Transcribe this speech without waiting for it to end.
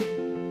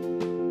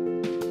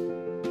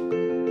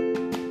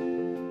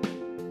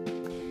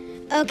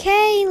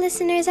Okay,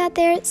 listeners out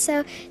there,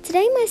 so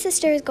today my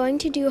sister is going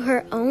to do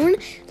her own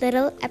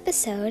little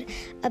episode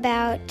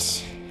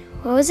about,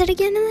 what was it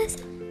again,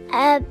 Eliza?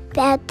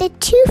 About the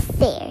Tooth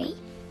Fairy.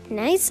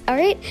 Nice,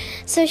 alright.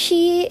 So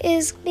she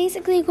is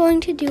basically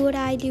going to do what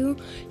I do.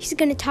 She's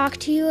going to talk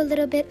to you a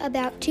little bit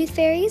about tooth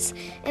fairies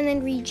and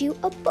then read you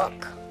a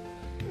book.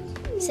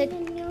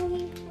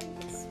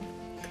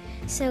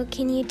 So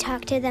can you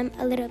talk to them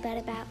a little bit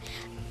about,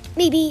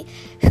 maybe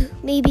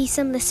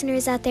some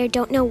listeners out there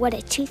don't know what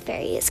a tooth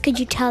fairy is. Could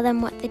you tell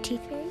them what the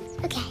tooth fairy is?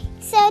 Okay,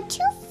 so a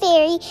tooth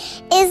fairy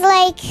is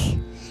like,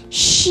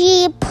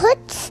 she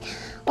puts,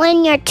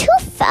 when your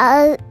tooth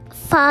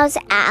falls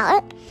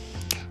out,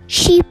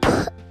 she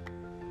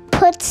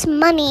puts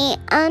money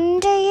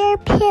under your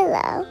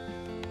pillow.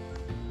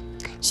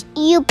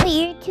 You put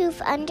your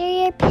tooth under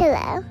your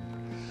pillow,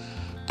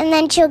 and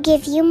then she'll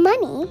give you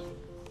money.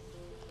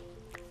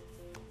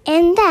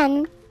 And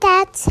then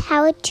that's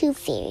how a tooth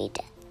fairy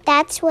does.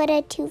 That's what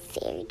a tooth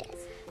fairy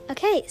does.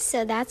 Okay,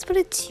 so that's what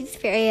a tooth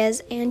fairy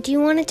is. And do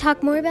you want to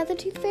talk more about the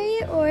tooth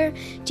fairy, or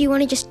do you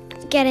want to just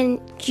get in?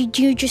 Do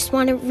you just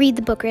want to read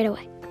the book right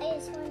away? I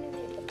just want to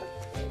read the book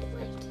right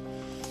away.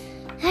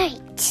 All right.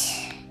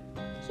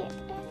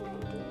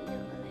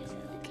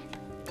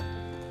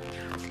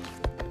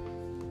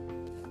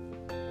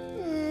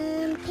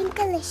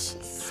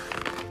 Pinkalicious.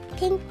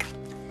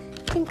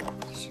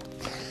 Pinkalicious.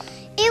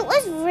 It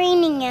was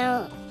raining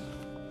out.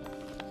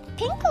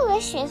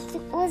 Pinkalicious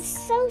was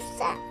so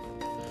sad.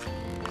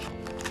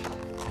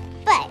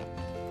 But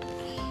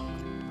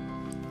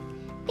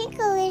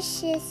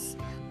Pinkalicious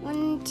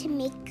wanted to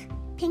make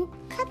pink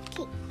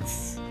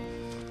cupcakes.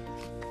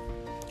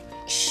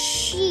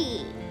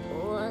 She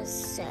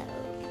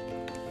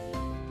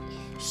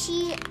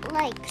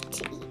liked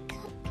to eat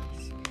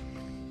cupcakes.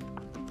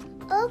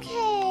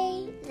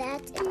 Okay,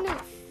 that's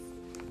enough.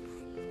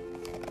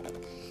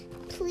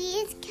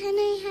 Please, can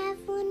I have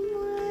one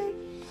more?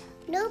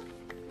 Nope.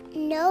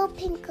 No,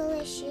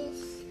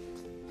 Pinkalicious.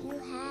 You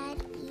had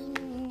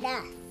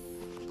enough.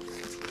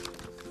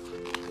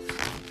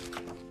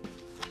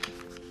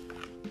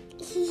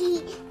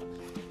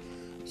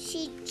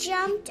 She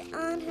jumped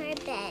on her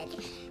bed,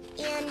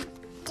 and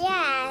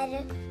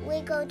Dad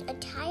wiggled a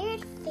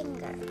tired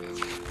finger.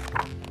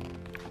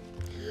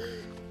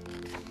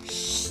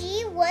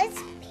 She was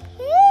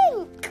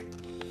pink.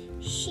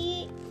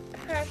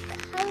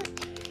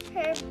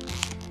 Her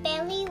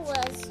belly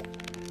was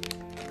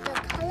the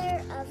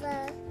color of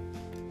a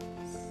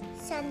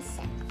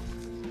sunset.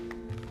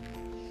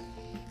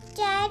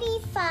 Daddy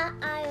thought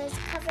I was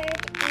covered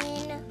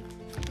in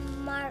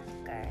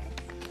marker,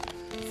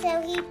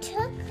 so he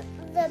took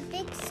the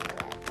big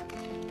strip,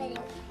 but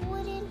it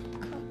wouldn't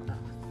come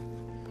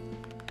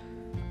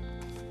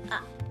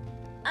off.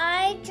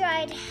 I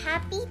dried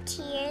happy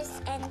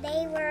tears, and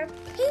they were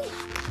pink.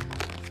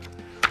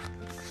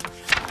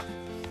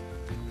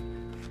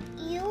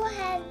 You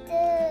had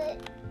the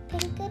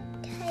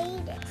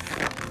pinkatitis.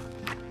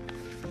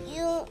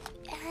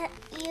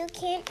 You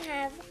can't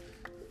have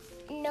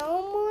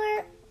no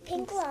more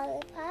pink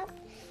lollipop,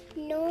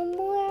 no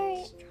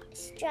more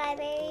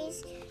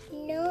strawberries,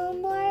 no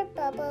more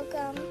bubble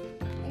gum,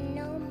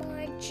 no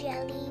more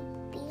jelly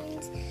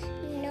beans,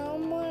 no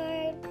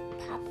more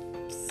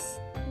pops.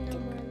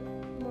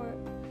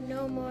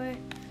 No more.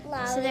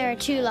 Lollipops. So there are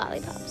 2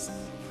 lollipops.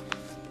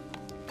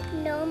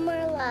 No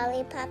more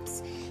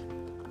lollipops.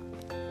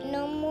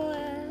 No more.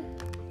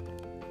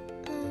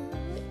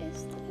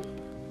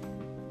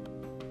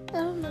 I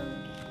don't know.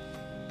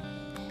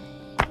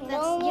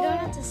 You don't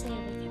have to say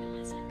everything,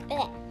 Eliza.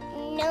 Okay.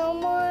 No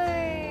more.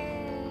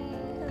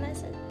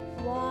 Eliza,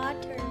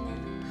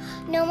 watermelon.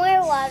 No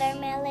more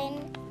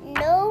watermelon.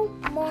 No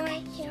more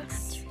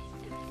Use.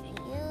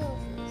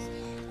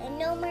 and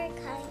no more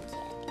cotton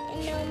candy. And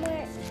no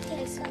more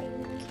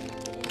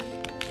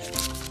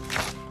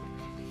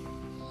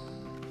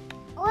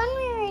When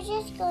we were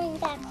just going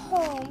back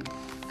home,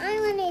 I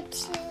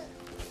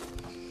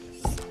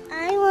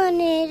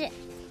wanted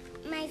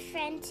my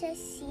friend to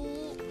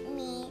see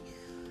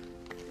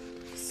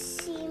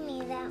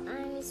me that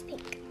I was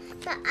pink.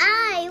 But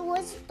I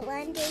was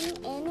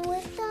blending in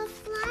with the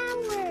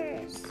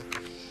flowers.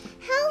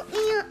 Help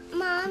me,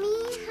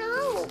 Mommy,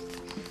 help.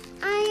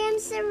 I am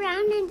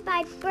surrounded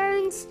by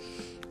birds,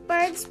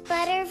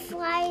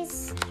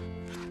 butterflies,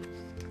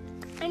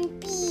 and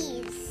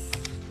bees.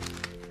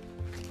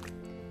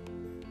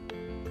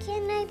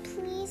 Can I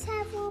please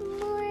have one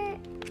more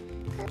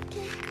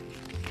cupcake?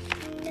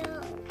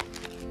 No.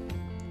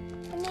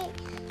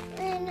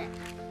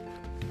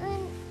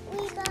 When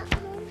we got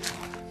home,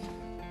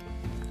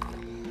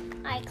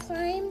 I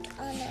climbed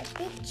on a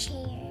big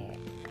chair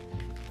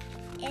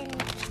and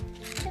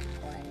took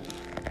one.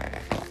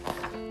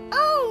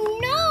 Oh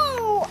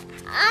no!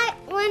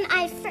 When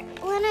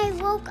I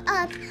woke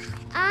up,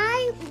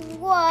 I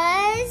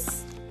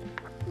was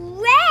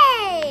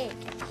red.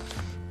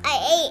 I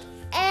ate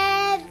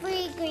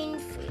every green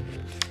fruit,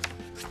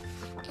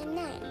 and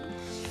then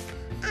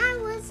I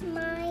was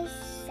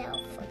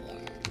myself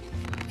again.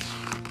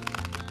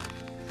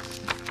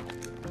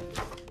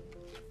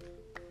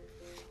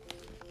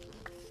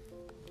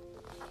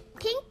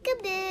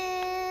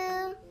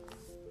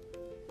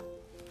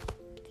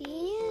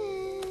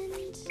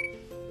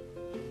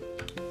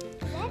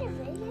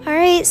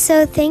 right,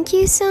 so thank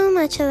you so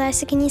much,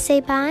 Eliza. Can you say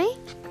bye?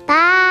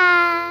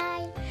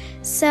 Bye.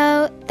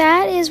 So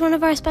that is one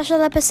of our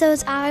special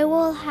episodes. I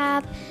will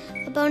have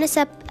a bonus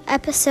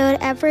episode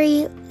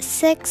every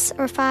 6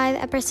 or 5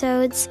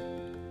 episodes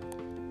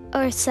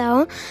or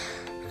so.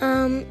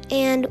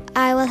 And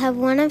I will have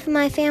one of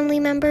my family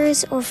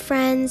members or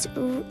friends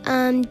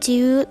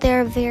do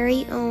their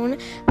very own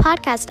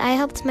podcast. I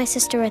helped my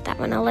sister with that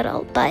one a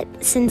little, but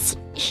since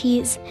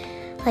she's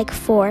like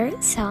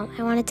 4, so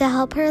I wanted to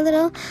help her a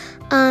little.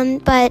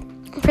 But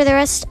for the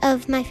rest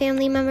of my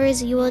family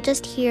members, you will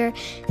just hear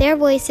their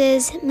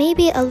voices,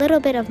 maybe a little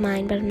bit of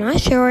mine, but I'm not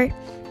sure.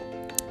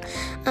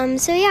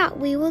 So yeah,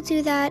 we will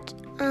do that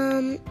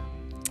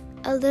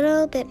a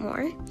little bit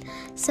more.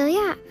 So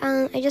yeah,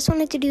 I just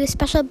wanted to do a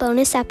special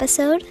bonus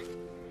episode.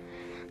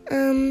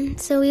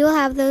 So we will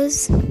have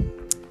those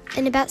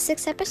in about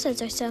 6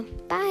 episodes or so.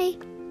 Bye!